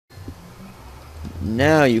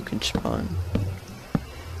Now you can spawn.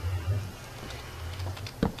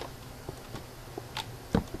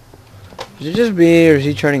 Is it just me, or is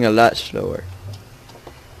he turning a lot slower?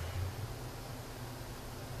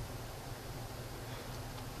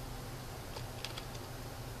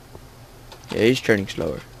 Yeah, he's turning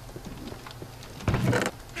slower.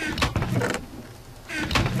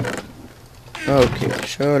 Okay,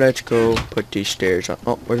 so let's go put these stairs on.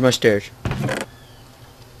 Oh, where's my stairs?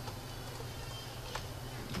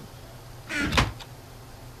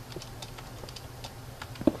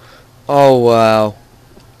 Oh, wow.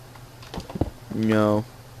 No.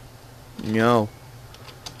 No.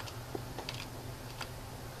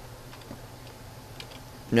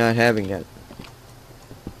 Not having that.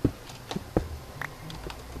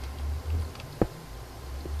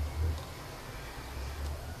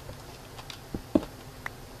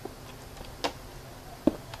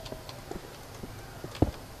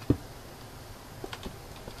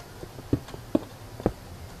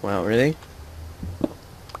 Wow, really?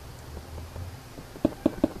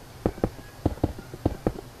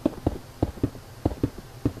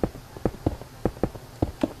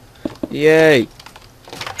 Yay!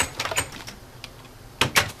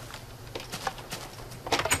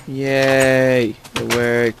 Yay! It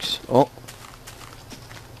works. Oh.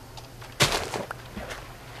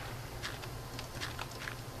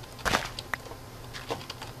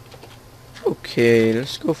 Okay,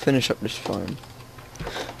 let's go finish up this farm.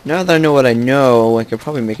 Now that I know what I know, I could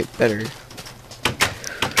probably make it better.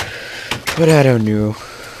 But I don't know.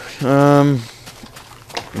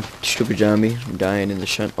 Stupid zombie. I'm dying in the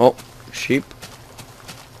sun. Oh, sheep.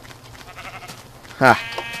 Ha!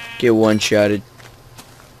 Get one-shotted.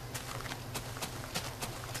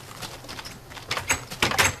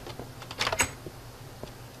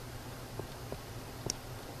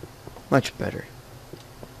 Much better.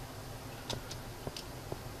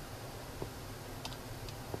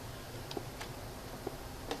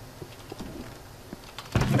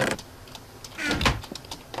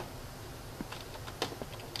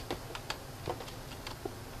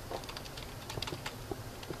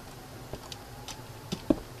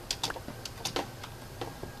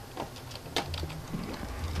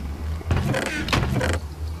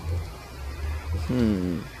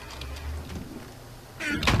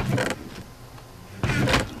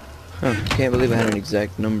 Huh, can't believe I had an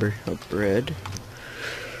exact number of bread.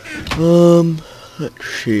 Let's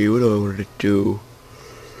see, what do I want to do?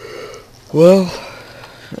 Well,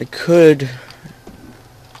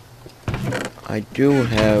 I do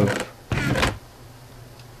have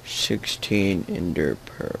 16 ender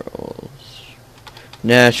pearls.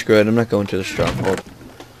 Nah, screw it, I'm not going to the stronghold.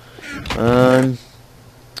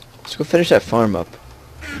 Let's go finish that farm up.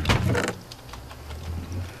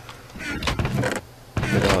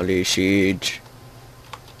 With all these seeds.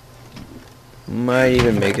 Might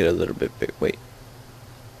even make it a little bit big. Wait.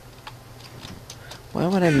 Why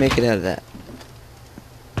would I make it out of that?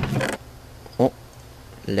 Oh.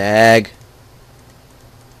 Lag.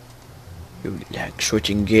 You lag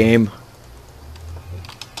switching game.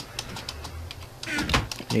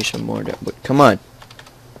 Need some more. But come on.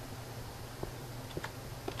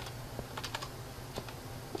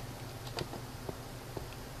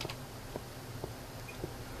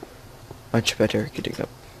 Much better getting up.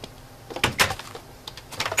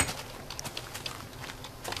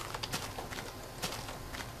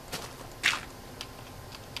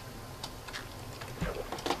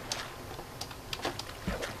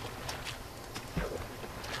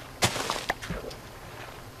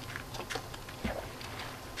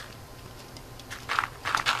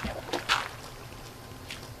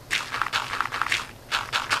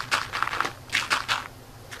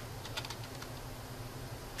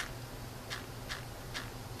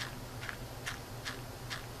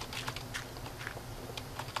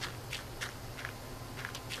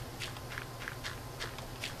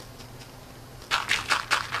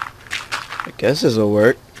 I guess this'll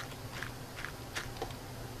work.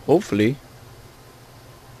 Hopefully.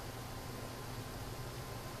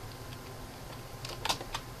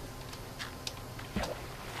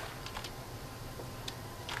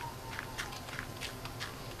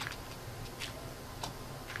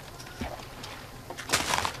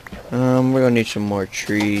 We're gonna need some more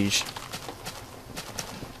trees.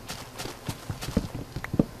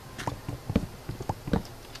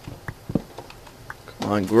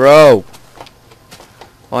 Come on, grow!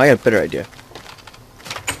 Oh, I got a better idea.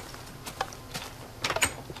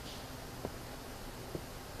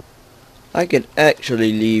 I could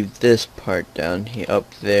actually leave this part down here, up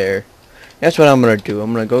there. That's what I'm gonna do.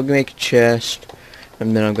 I'm gonna go make a chest,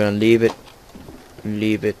 and then I'm gonna leave it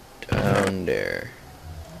Down there.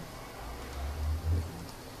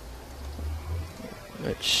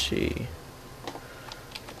 Let's see.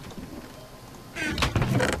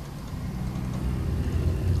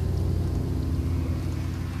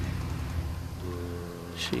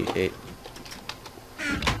 C8.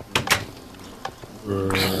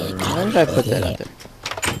 Why did I put that out there?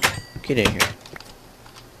 Get in here.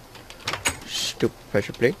 Stupid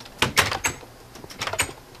pressure plate.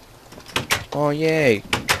 Oh, yay.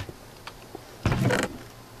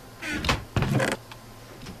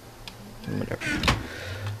 Whatever.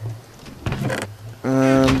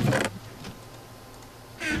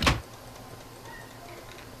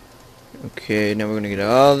 Okay, now we're gonna get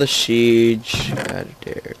all the seeds out of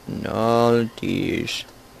there. And all of these.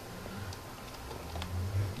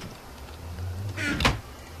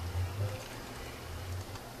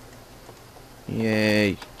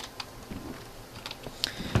 Yay.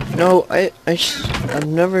 No, I've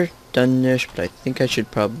never done this, but I think I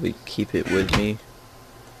should probably keep it with me.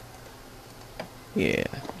 Yeah,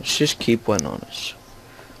 let's just keep one on us.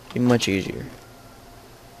 Be much easier.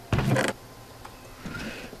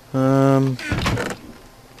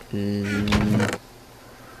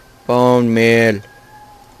 Bone meal.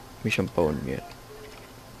 Give me some bone meal.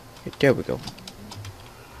 Okay, there we go.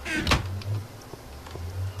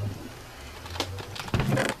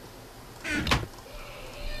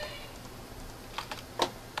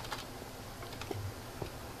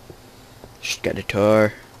 Just got a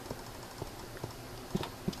tar.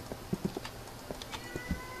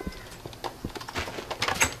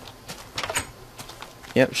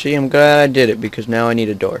 Yep, see, I'm glad I did it because now I need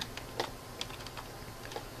a door.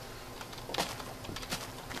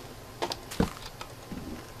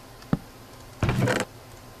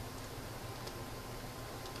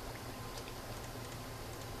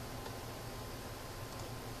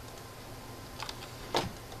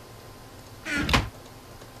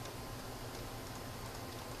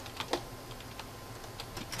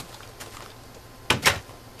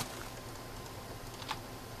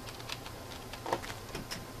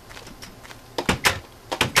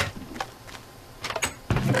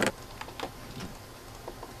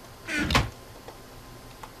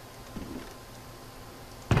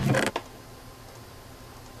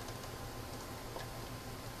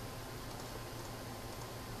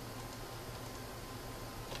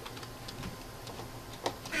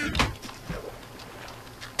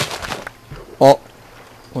 Oh,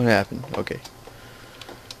 what happened? Okay.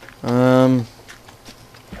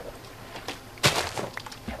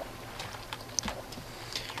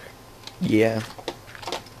 Yeah.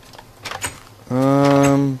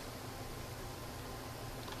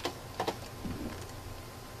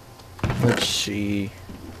 Let's see.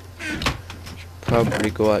 Should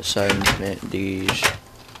probably go outside and plant these.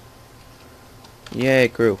 Yay,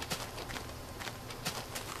 it grew.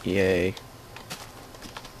 Yay.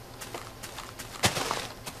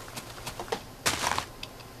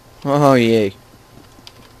 Oh, yay.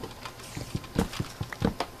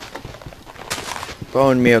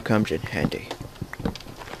 Bone meal comes in handy.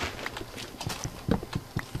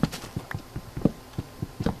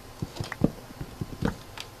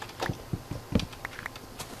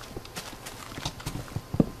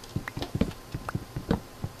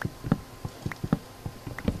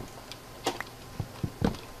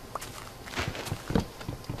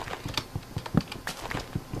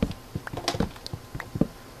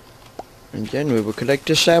 And then we will collect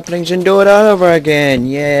the saplings and do it all over again.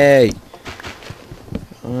 Yay.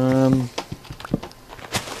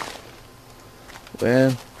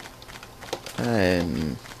 Well,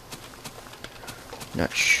 I'm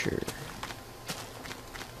not sure.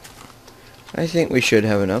 I think we should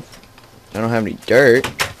have enough. I don't have any dirt.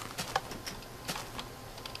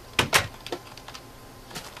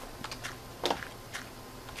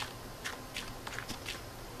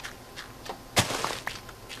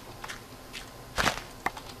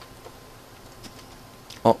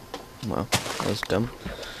 Oh, wow, that was dumb.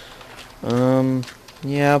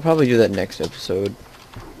 Yeah, I'll probably do that next episode.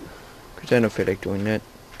 Because I don't feel like doing that.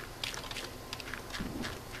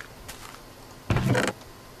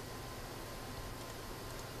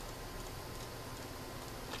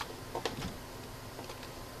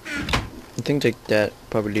 And things like that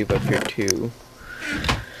probably leave up here too.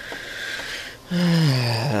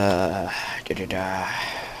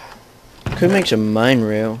 Could make some mine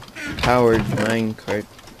rail. Powered mine cart.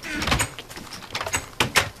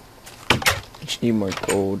 Just need more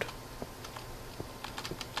gold.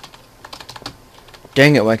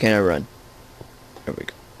 Dang it, why can't I run? There we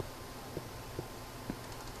go.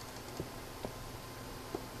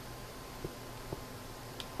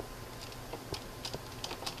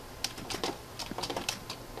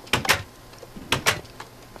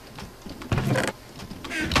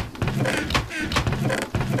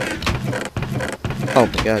 Oh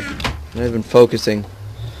my god. I've been focusing.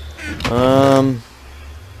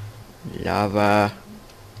 Lava.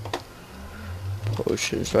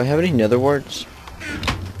 Potions. Do I have any nether warts?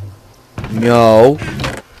 No.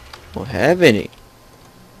 Don't have any.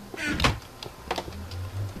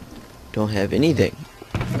 Don't have anything.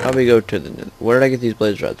 Probably go to the... Where did I get these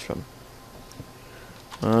blaze rods from?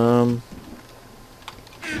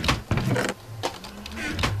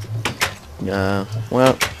 Nah.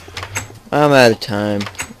 Well, I'm out of time.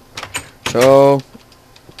 So,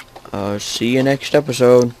 I'll see you next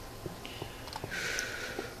episode.